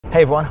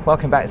Hey everyone,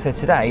 welcome back. So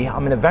today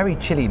I'm in a very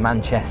chilly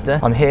Manchester.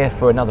 I'm here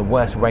for another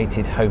worst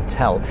rated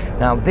hotel.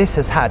 Now this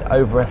has had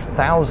over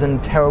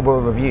 1,000 terrible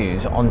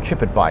reviews on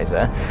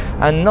Tripadvisor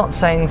and not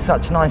saying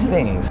such nice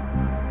things.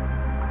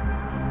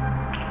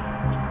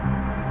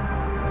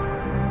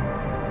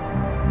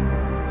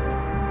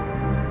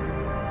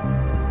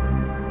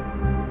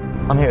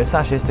 I'm here at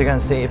Sachas to go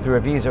and see if the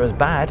reviews are as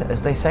bad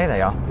as they say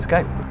they are. Let's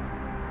go.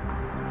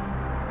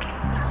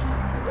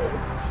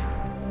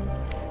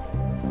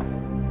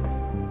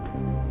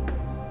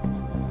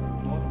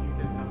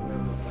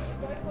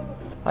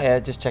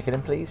 Hiya, just check it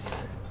in please.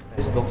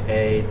 Just book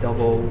a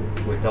double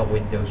without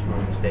windows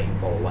room staying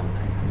for one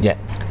night. Yeah.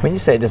 When you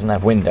say it doesn't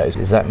have windows,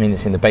 does that mean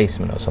it's in the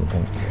basement or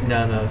something?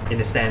 No, in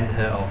the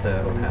center of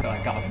the hotel.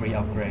 I got a free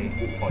upgrade.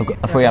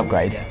 A free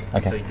upgrade? Yeah.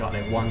 Okay. So you got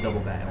like one double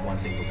bed and one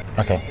single bed.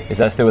 Okay. Is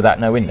that still without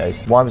no windows?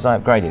 Why was I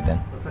upgraded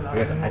then?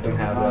 Because I don't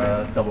have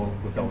a double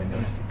without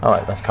windows.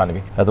 Alright, that's kind of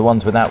you. Are the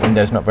ones without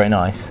windows not very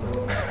nice?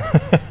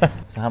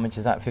 So how much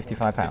is that?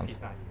 £55?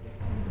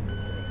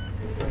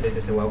 This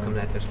is a welcome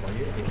letter for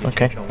you. If you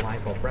change your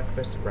wife for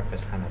breakfast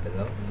time at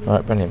below.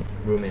 Alright, brilliant.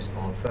 Room is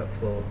on 3rd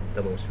floor,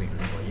 double suite room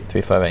for you.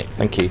 358,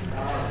 thank you.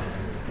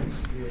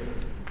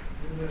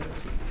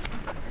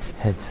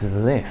 Head to the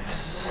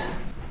lifts.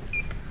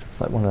 It's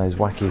like one of those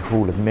wacky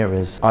hall of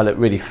mirrors. I look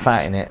really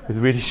fat in it, with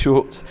really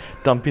short,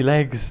 dumpy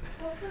legs.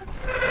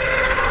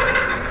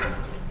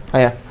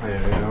 Hiya.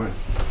 Hiya,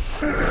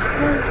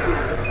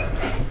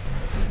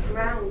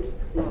 Ground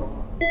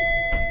floor.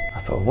 I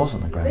thought it was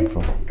on the ground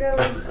floor. Going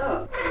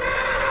up.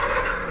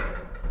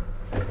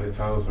 The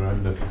tiles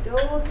around it.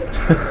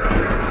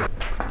 Doors.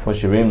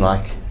 What's your room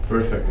like?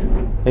 Horrific.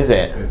 Is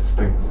it? It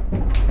stinks.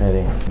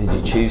 Really? Did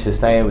you choose to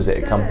stay or was it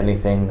a company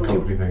thing?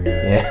 Company thing,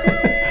 yeah.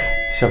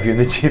 Yeah. Shove you in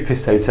the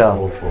cheapest hotel.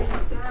 Awful.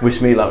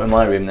 Wish me luck with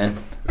my room then.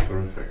 It's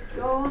horrific.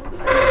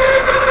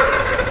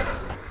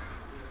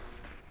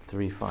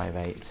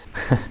 358.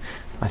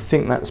 I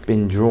think that's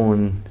been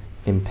drawn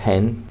in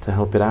pen to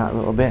help it out a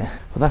little bit.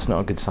 Well, that's not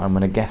a good sign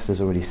when a guest has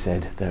already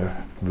said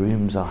their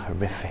rooms are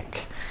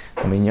horrific.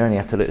 I mean, you only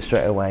have to look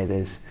straight away.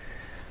 There's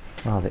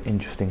rather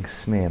interesting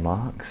smear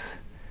marks.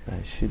 So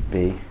it should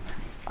be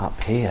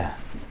up here.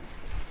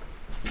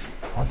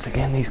 Once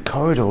again, these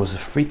corridors are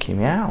freaking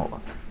me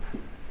out.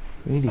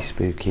 Really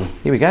spooky.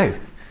 Here we go.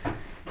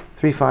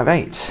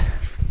 358.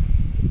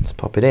 Let's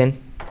pop it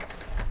in.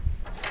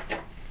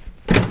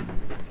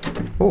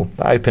 Oh,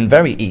 that opened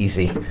very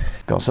easy.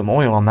 Got some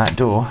oil on that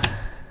door.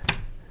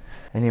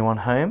 Anyone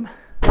home?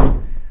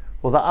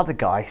 Well, that other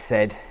guy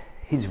said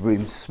his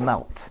room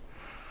smelt.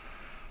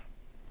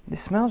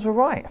 This smells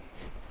alright.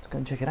 Let's go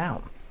and check it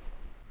out.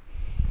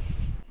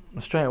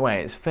 Straight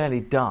away, it's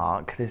fairly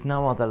dark. There's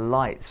no other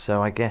lights,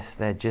 so I guess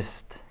they're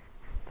just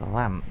the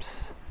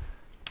lamps.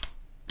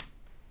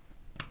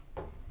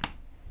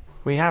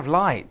 We have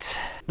light.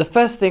 The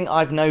first thing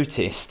I've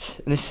noticed,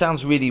 and this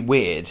sounds really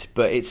weird,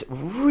 but it's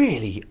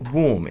really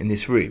warm in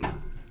this room.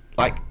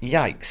 Like,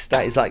 yikes,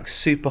 that is like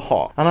super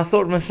hot. And I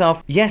thought to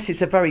myself, yes,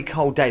 it's a very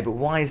cold day, but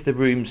why is the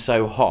room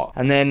so hot?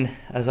 And then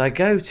as I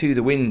go to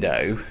the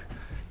window,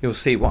 you'll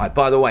see why.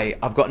 By the way,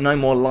 I've got no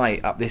more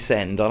light up this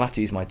end. I'll have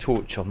to use my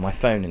torch on my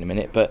phone in a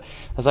minute. But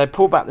as I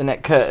pull back the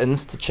net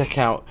curtains to check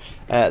out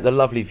the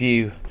lovely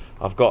view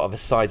I've got of a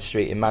side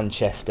street in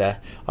Manchester,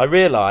 I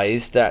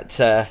realised that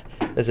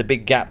there's a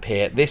big gap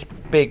here. This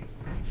big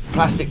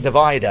plastic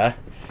divider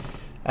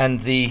and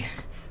the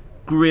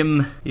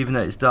grim, even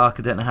though it's dark,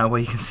 I don't know how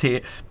well you can see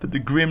it, but the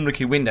grim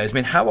looking windows. I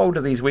mean, how old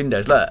are these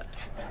windows? Look.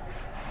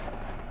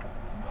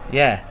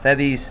 Yeah, they're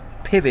these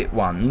pivot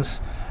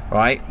ones,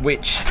 right,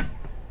 which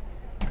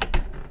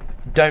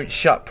don't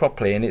shut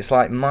properly, and it's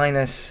like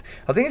minus,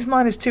 I think it's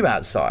 -2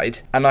 outside,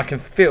 and I can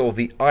feel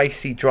the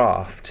icy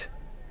draft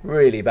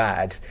really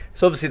bad.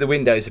 So obviously the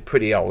windows are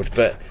pretty old,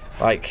 but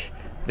like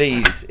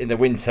these in the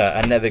winter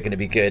are never going to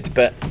be good.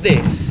 But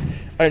this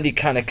only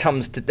kind of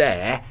comes to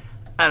there,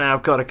 and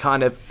I've got to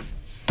kind of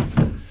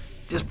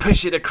just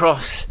push it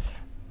across,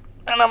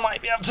 and I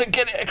might be able to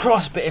get it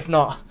across, but if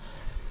not,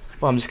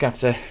 well, I'm just going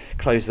to have to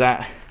close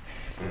that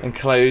and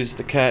close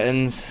the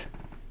curtains,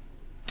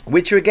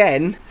 which are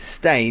again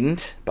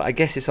stained, but I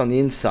guess it's on the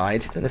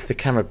inside. I don't know if the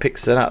camera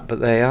picks it up, but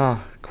they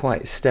are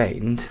quite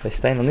stained. They're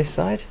stained on this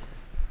side.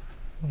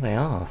 Well, they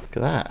are, look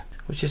at that.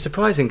 Which is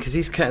surprising because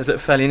these curtains look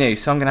fairly new,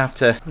 so I'm gonna have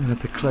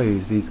to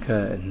close these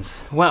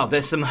curtains. Well,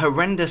 there's some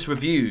horrendous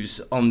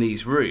reviews on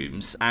these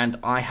rooms, and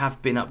I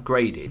have been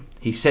upgraded.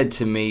 He said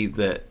to me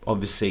that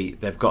obviously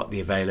they've got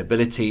the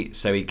availability,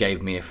 so he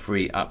gave me a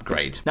free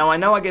upgrade. Now I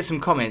know I get some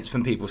comments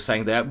from people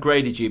saying they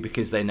upgraded you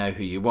because they know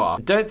who you are.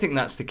 I don't think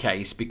that's the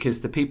case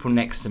because the people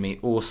next to me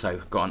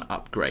also got an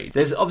upgrade.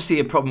 There's obviously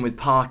a problem with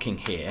parking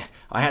here.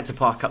 I had to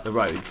park up the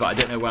road, but I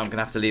don't know where I'm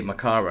gonna have to leave my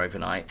car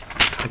overnight.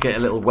 I get a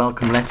little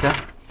welcome letter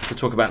to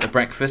talk about the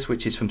breakfast,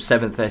 which is from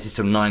 7:30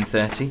 till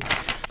 9:30.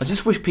 I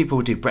just wish people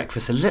would do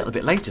breakfast a little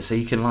bit later so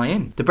you can lie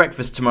in. The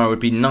breakfast tomorrow would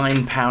be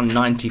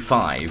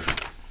 £9.95.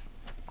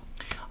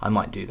 I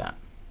might do that.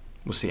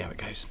 We'll see how it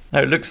goes.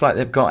 Oh, it looks like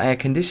they've got air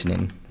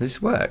conditioning. Does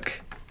this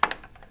work?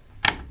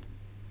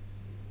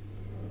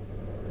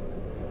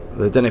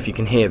 But I don't know if you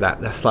can hear that.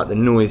 That's like the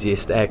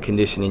noisiest air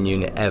conditioning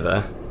unit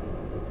ever.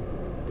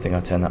 I think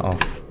I'll turn that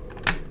off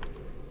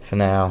for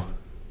now.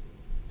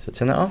 So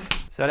turn that off.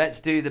 So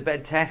let's do the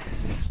bed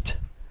test.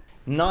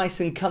 Nice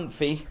and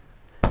comfy.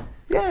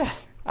 Yeah,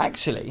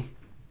 actually,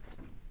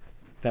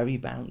 very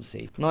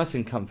bouncy. Nice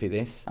and comfy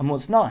this. And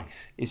what's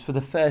nice is for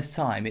the first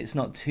time, it's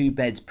not two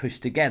beds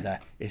pushed together.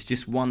 It's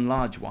just one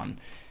large one.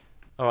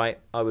 All right,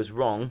 I was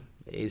wrong.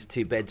 It is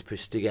two beds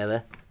pushed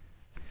together.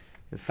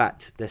 In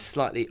fact, they're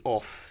slightly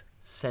off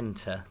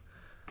center,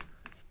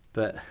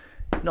 but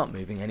it's not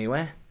moving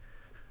anywhere.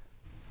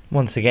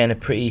 Once again, a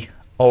pretty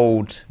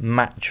old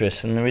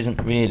mattress, and there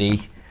isn't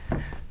really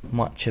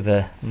much of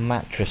a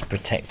mattress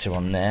protector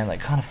on there. That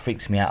kind of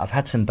freaks me out. I've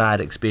had some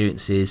bad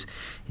experiences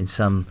in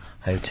some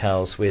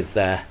hotels with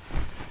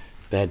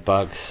bed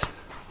bugs.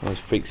 Always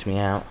freaks me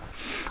out.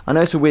 I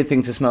know it's a weird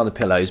thing to smell the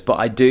pillows, but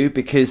I do,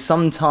 because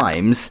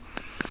sometimes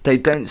they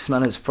don't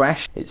smell as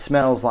fresh. It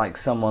smells like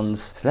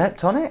someone's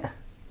slept on it.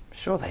 I'm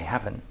sure they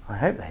haven't. I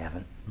hope they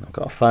haven't. I've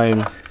got a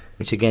phone,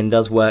 which again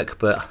does work,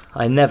 but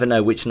I never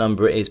know which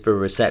number it is for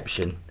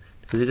reception,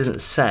 because it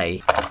doesn't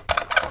say.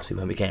 Obviously,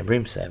 when we get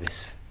room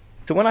service.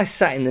 So when I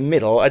sat in the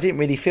middle, I didn't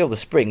really feel the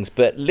springs,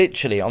 but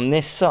literally on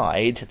this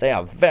side, they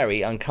are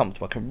very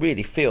uncomfortable. I can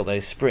really feel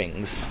those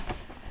springs.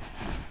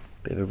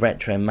 Bit of a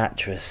retro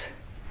mattress.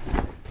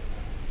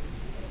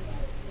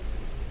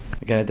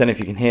 Again, I don't know if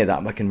you can hear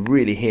that, but I can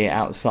really hear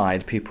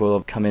outside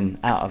people coming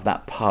out of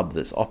that pub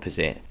that's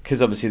opposite.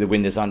 Because obviously the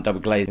windows aren't double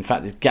glazed. In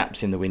fact, there's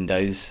gaps in the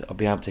windows. I'll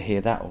be able to hear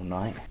that all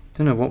night.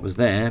 Don't know what was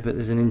there, but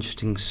there's an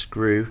interesting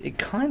screw. It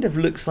kind of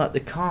looks like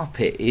the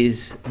carpet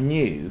is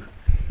new.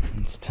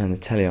 Let's turn the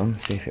telly on,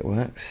 see if it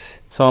works.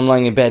 So I'm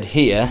lying in bed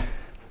here.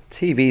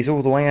 TV's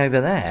all the way over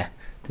there.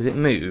 Does it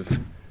move?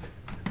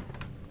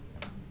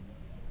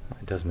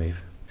 It does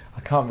move. I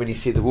can't really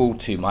see the wall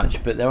too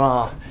much, but there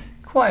are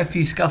quite a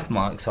few scuff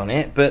marks on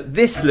it. But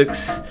this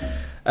looks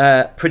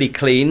pretty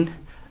clean.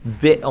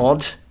 Bit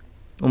odd.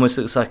 Almost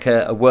looks like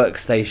a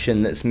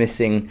workstation that's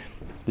missing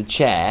the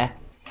chair.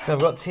 So I've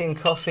got tea and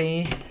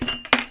coffee.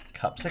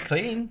 Cups are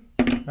clean.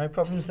 No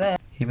problems there.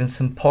 Even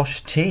some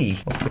posh tea.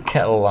 What's the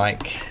kettle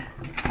like?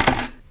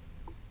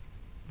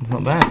 It's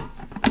not bad.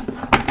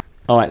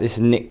 Alright, this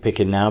is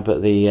nitpicking now,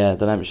 but the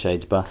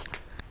lampshade's bust.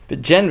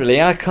 But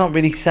generally, I can't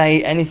really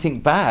say anything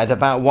bad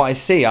about what I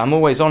see. I'm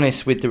always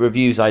honest with the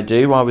reviews I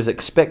do. I was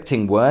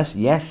expecting worse.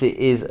 Yes, it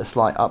is a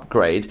slight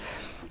upgrade.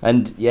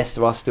 And yes,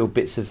 there are still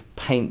bits of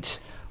paint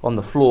on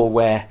the floor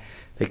where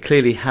they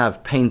clearly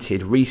have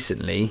painted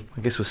recently.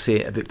 I guess we'll see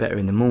it a bit better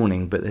in the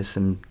morning, but there's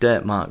some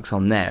dirt marks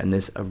on there, and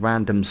there's a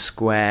random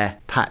square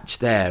patch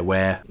there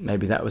where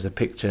maybe that was a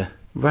picture.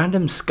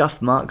 Random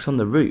scuff marks on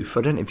the roof.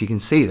 I don't know if you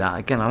can see that.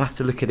 Again, I'll have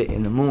to look at it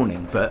in the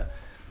morning, but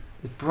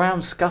there's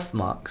brown scuff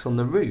marks on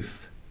the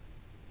roof.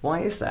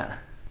 Why is that?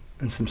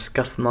 And some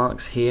scuff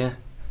marks here.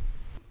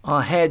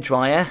 Our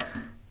hairdryer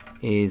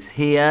is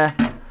here,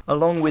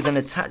 along with an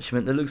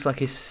attachment that looks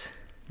like it's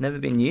never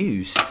been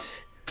used.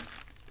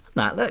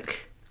 That, look.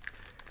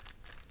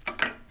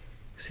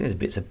 See, there's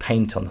bits of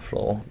paint on the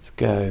floor. Let's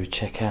go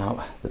check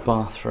out the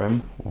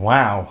bathroom.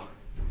 Wow.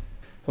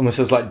 Almost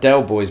looks like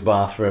Del Boy's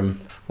bathroom.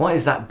 What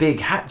is that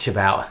big hatch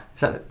about? Is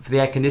that for the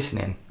air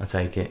conditioning? I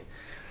take it.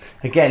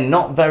 Again,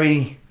 not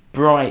very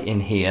bright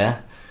in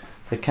here.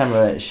 The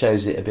camera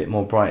shows it a bit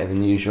more brighter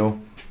than usual.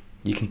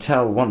 You can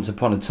tell once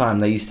upon a time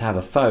they used to have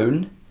a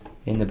phone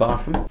in the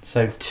bathroom.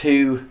 So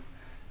 2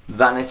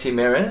 vanity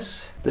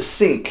mirrors. The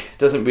sink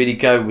doesn't really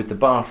go with the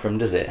bathroom,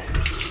 does it?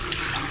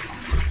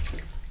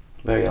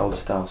 Very old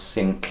style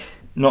sink.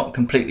 Not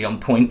completely on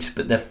point,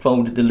 but they've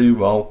folded the loo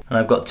roll, and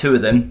I've got 2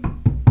 of them.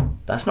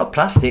 That's not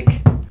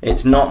plastic.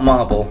 It's not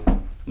marble.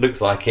 Looks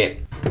like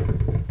it.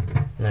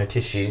 No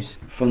tissues.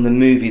 From the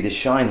movie The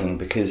Shining,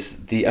 because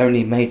the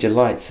only major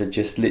lights are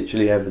just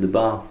literally over the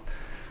bath.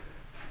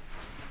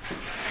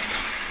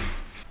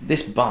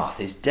 This bath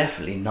is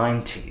definitely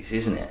 90s,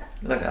 isn't it?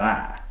 Look at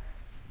that.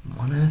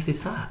 What on earth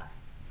is that?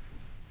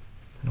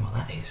 I don't know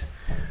what that is.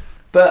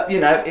 But, you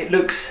know, it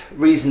looks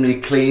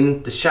reasonably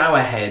clean. The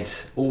shower head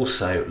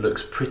also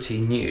looks pretty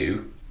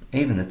new.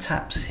 Even the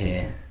taps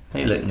here,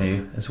 they look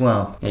new as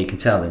well. Yeah, you can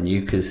tell they're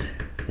new because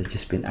they've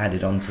just been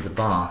added onto the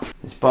bath.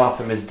 This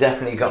bathroom has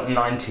definitely got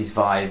 90s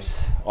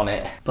vibes on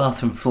it.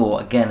 Bathroom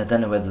floor, again, I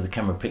don't know whether the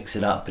camera picks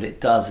it up, but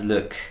it does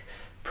look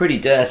pretty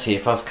dirty.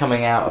 If I was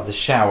coming out of the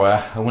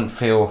shower, I wouldn't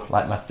feel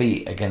like my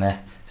feet are gonna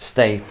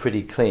stay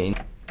pretty clean.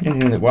 The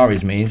only thing that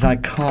worries me is I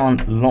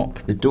can't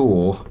lock the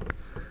door.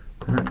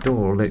 And that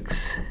door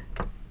looks,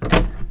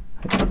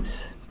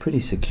 it's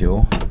pretty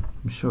secure.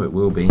 I'm sure it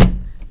will be. It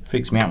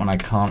freaks me out when I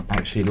can't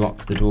actually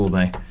lock the door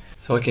though.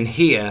 So I can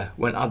hear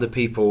when other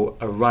people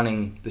are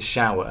running the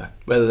shower,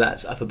 whether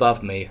that's up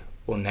above me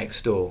or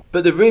next door.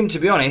 But the room, to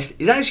be honest,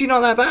 is actually not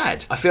that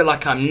bad. I feel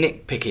like I'm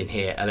nitpicking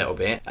here a little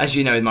bit. As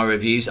you know in my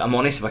reviews, I'm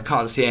honest. If I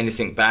can't see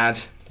anything bad,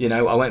 you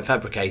know, I won't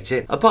fabricate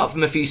it. Apart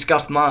from a few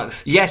scuff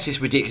marks, yes, it's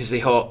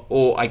ridiculously hot,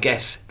 or I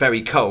guess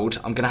very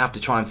cold. I'm gonna have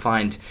to try and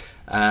find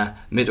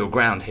middle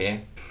ground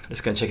here.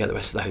 Let's go and check out the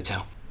rest of the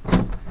hotel.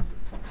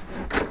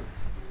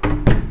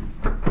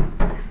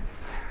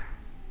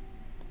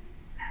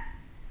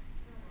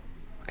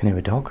 Can hear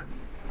a dog.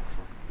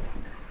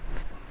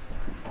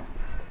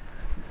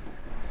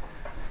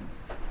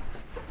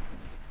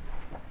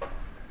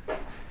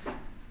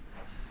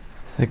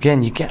 So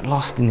again, you get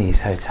lost in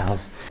these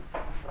hotels.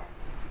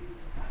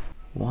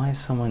 Why is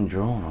someone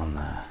drawn on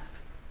there?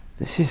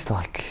 This is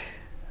like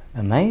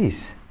a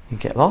maze. You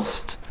get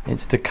lost.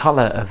 It's the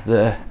colour of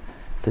the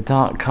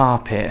dark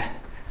carpet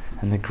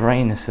and the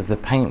greyness of the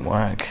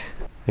paintwork.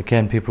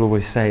 Again, people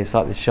always say it's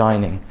like The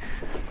Shining.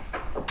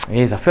 It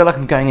is. I feel like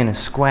I'm going in a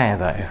square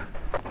though.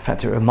 In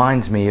fact, it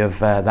reminds me of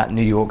that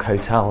New York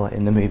hotel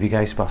in the movie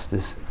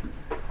Ghostbusters.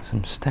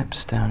 Some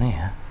steps down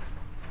here.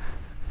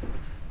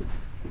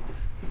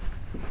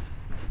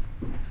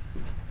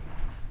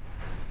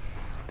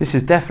 This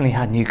has definitely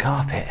had new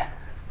carpet.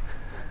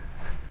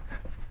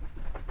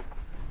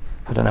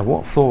 I don't know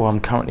what floor I'm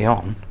currently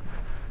on.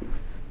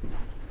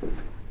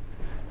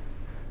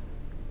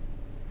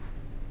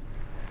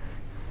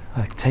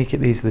 I take it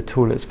these are the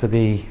toilets for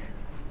the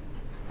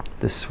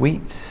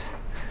suites.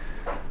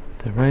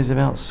 The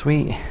Roosevelt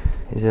suite.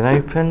 Is it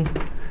open?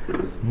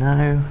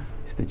 No.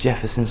 Is the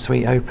Jefferson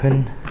suite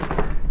open?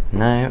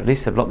 No. At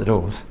least they've locked the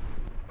doors.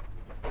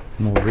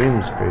 More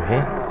rooms through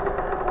here.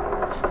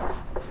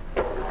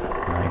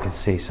 You can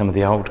see some of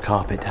the old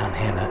carpet down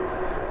here.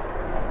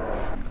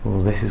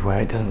 Oh, this is where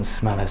it doesn't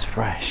smell as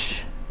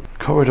fresh.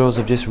 Corridors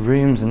of just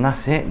rooms and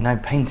that's it. No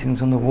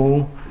paintings on the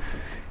wall.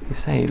 You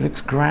say it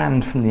looks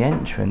grand from the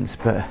entrance,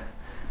 but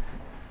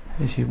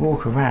as you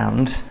walk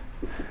around,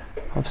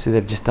 obviously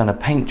they've just done a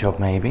paint job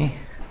maybe.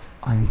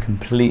 I'm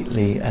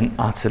completely and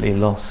utterly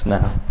lost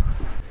now.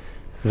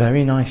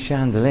 Very nice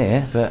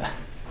chandelier, but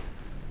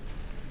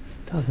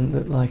doesn't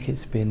look like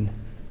it's been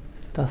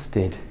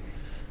dusted.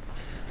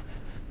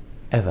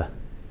 Ever.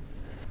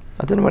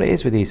 I don't know what it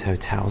is with these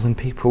hotels and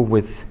people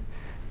with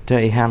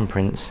dirty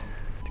handprints.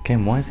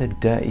 Again, why is there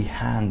dirty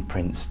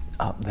handprints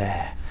up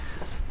there?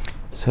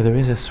 So there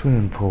is a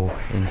swimming pool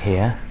in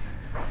here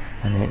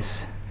and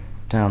it's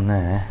down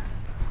there.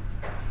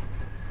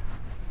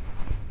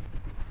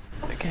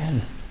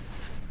 Again,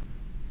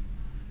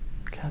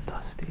 look how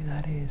dusty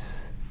that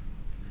is.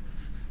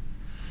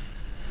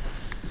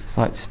 It's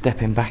like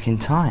stepping back in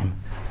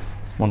time.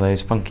 It's one of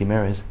those funky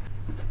mirrors.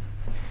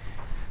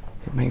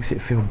 It makes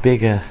it feel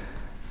bigger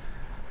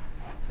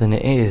than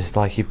it is,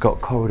 like you've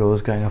got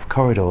corridors going off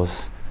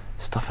corridors.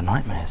 Stuff of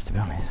nightmares, to be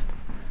honest.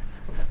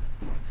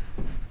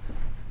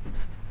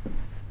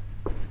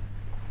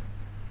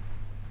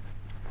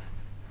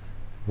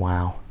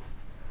 Wow.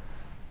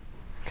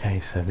 Okay,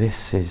 so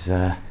this is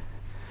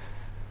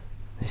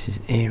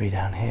eerie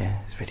down here.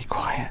 It's really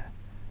quiet.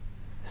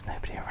 There's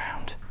nobody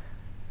around.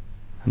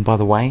 And by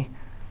the way,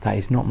 that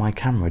is not my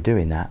camera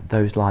doing that.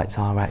 Those lights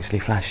are actually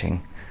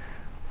flashing,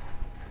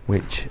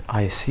 which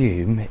I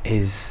assume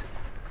is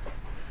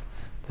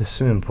the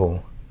swimming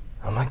pool.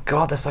 Oh my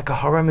god, that's like a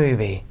horror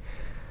movie.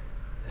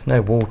 There's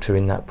no water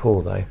in that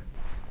pool though.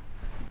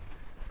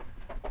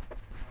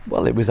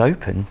 Well, it was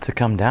open to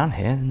come down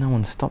here. No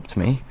one stopped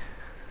me.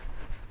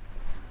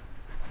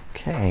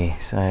 Okay,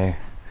 so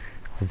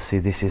obviously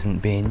this isn't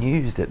being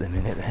used at the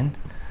minute then.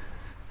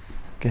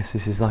 Guess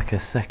this is like a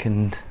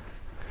second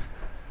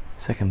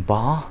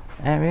bar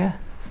area.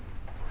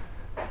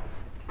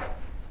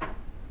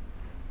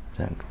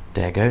 Don't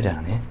dare go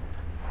down here.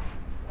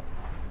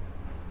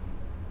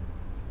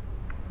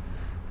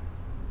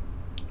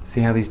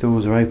 See how these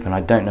doors are open?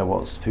 I don't know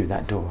what's through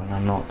that door and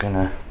I'm not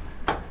gonna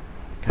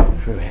go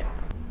through it.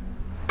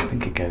 I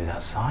think it goes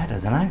outside, I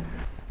don't know.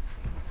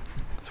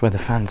 It's where the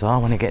fans are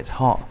when it gets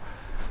hot.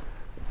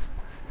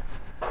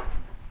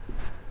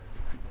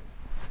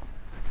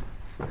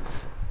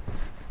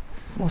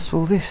 What's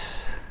all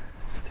this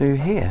through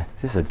here?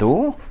 Is this a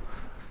door?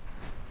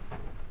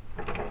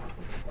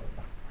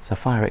 It's a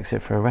fire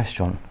exit for a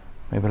restaurant.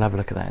 Maybe we'll have a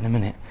look at that in a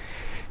minute.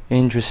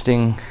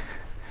 Interesting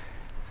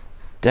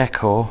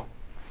decor.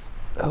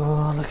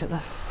 Oh, look at the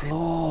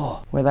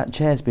floor where that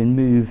chair's been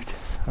moved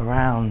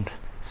around.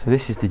 So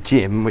this is the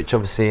gym, which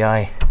obviously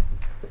I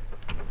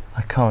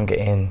can't get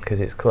in because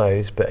it's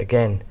closed, but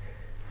again,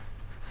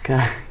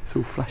 okay, it's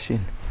all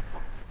flashing.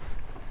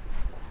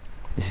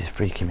 This is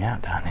freaking me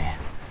out down here.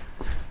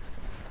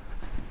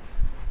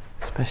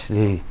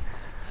 Especially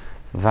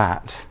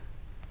that.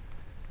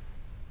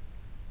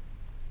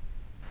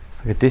 It's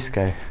like a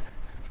disco.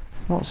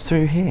 What's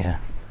through here?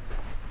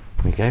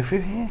 Can we go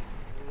through here?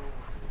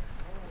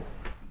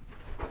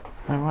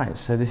 Alright,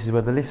 so this is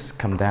where the lifts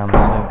come down,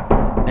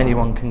 so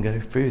anyone can go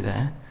through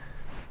there.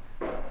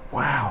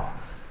 Wow,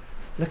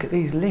 look at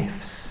these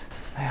lifts.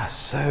 They are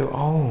so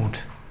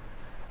old.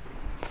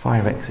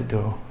 Fire exit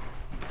door.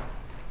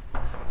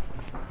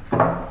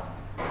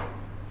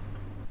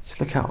 Just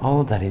look how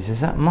old that is. Is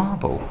that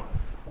marble?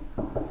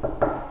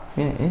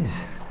 Yeah, it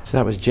is. So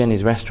that was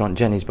Jenny's restaurant,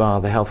 Jenny's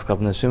bar, the health club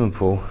and the swimming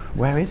pool.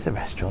 Where is the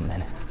restaurant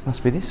then?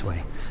 Must be this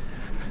way.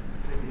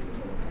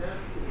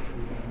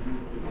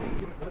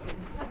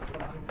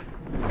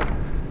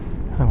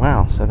 Oh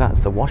wow, so that's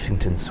the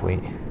Washington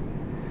suite.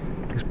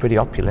 Looks pretty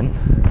opulent.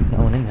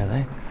 No one in there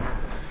though.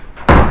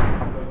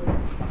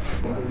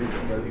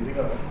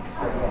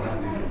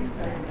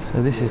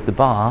 So this is the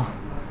bar.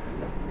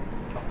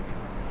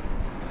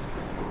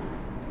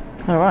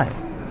 Alright,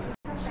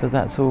 so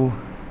that's all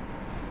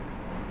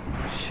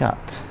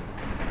shut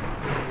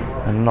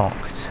and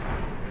locked.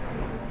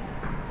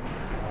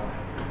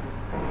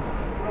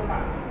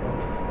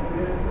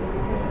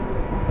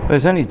 But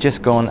it's only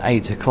just gone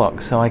 8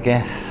 o'clock, so I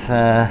guess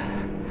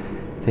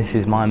this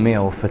is my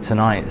meal for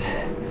tonight.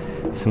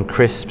 Some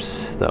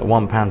crisps that are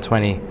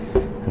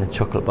 £1.20 and a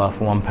chocolate bar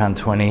for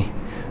 £1.20,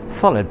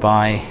 followed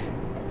by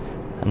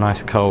a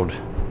nice cold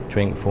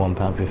drink for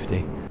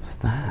 £1.50. What's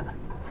that?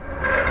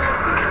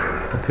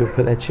 People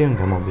put their chewing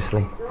gum,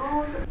 obviously.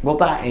 Well,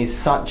 that is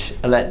such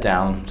a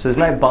letdown. So there's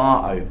no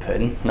bar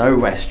open, no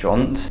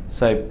restaurant,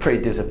 so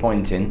pretty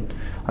disappointing.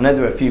 I know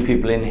there are a few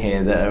people in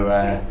here that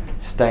are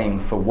staying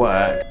for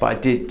work, but I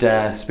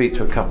did speak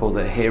to a couple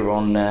that are here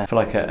on for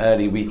like an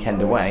early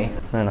weekend away.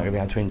 They're not going to be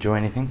able to enjoy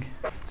anything.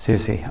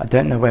 Seriously, I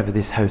don't know whether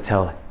this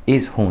hotel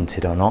is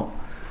haunted or not.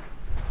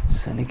 It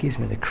certainly gives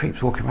me the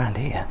creeps walking around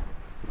here.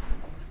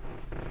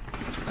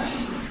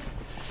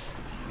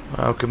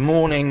 Well, good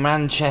morning,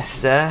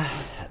 Manchester.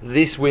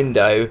 This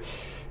window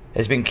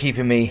has been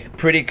keeping me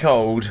pretty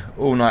cold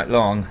all night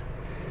long.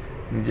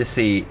 You can just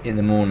see in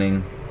the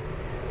morning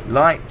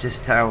light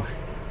just how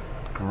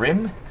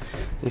grim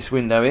this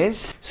window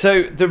is.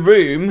 So the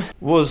room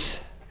was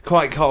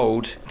quite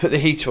cold, put the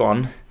heater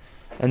on,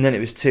 and then it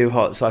was too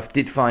hot, so I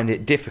did find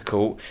it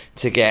difficult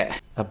to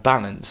get a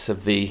balance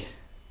of the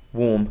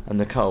warm and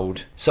the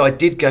cold. So I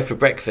did go for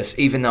breakfast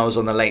even though I was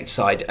on the late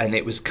side, and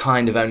it was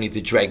kind of only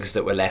the dregs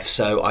that were left,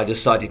 so I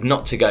decided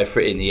not to go for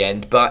it in the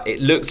end, but it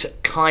looked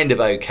kind of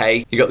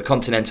okay. You got the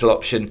continental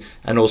option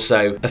and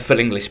also a full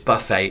English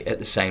buffet at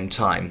the same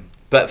time.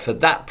 But for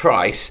that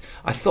price,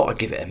 I thought I'd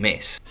give it a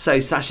miss. So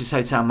Sachas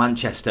Hotel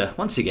Manchester,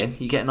 once again,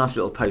 you get a nice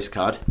little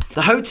postcard.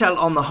 The hotel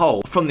on the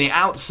whole, from the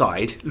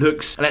outside,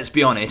 looks, let's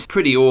be honest,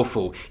 pretty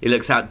awful. It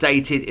looks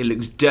outdated, it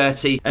looks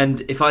dirty, and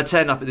if I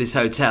turned up at this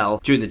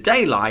hotel during the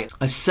daylight,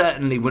 I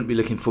certainly wouldn't be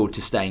looking forward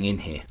to staying in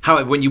here.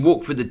 However, when you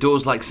walk through the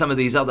doors like some of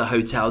these other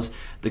hotels,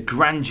 the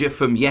grandeur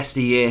from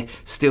yesteryear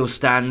still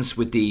stands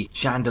with the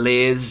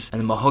chandeliers and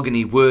the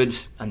mahogany wood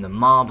and the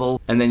marble,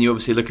 and then you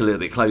obviously look a little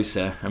bit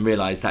closer and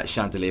realise that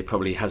chandelier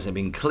probably hasn't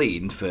been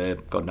cleaned for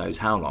God knows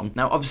how long.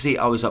 Now obviously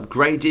I was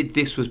upgraded.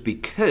 This was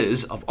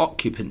because of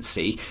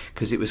occupancy,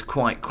 because it was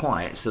quite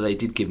quiet, so they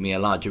did give me a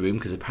larger room,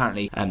 because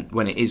apparently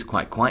when it is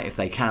quite quiet, if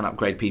they can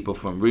upgrade people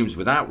from rooms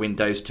without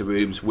windows to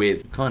rooms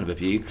with kind of a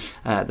view,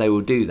 they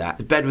will do that.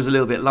 The bed was a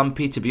little bit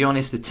lumpy, to be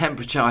honest. The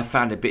temperature I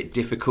found a bit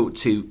difficult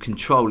to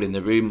control in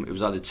the room. It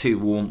was either too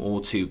warm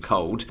or too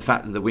cold. The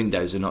fact that the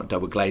windows are not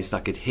double glazed, I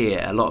could hear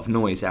a lot of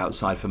noise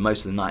outside for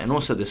most of the night, and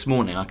also this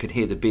morning I could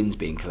hear the bins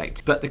being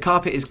collected. But the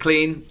carpet is clean.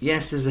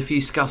 Yes, there's a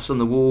few scuffs on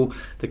the wall.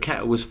 The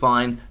kettle was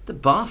fine. The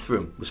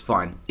bathroom was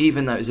fine,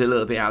 even though it was a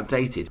little bit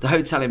outdated. The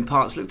hotel in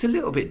parts looked a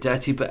little bit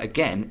dirty, but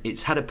again,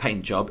 it's had a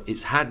paint job,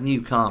 it's had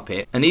new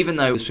carpet, and even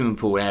though the swimming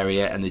pool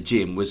area and the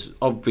gym was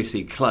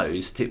obviously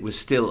closed, it was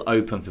still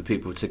open for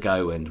people to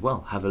go and,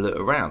 well, have a look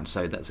around,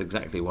 so that's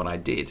exactly what I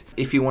did.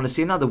 If you want to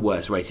see another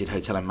worst rated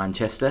hotel in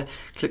Manchester,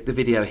 click the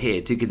video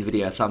here. Do give the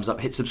video a thumbs up,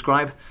 hit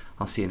subscribe.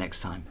 I'll see you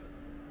next time.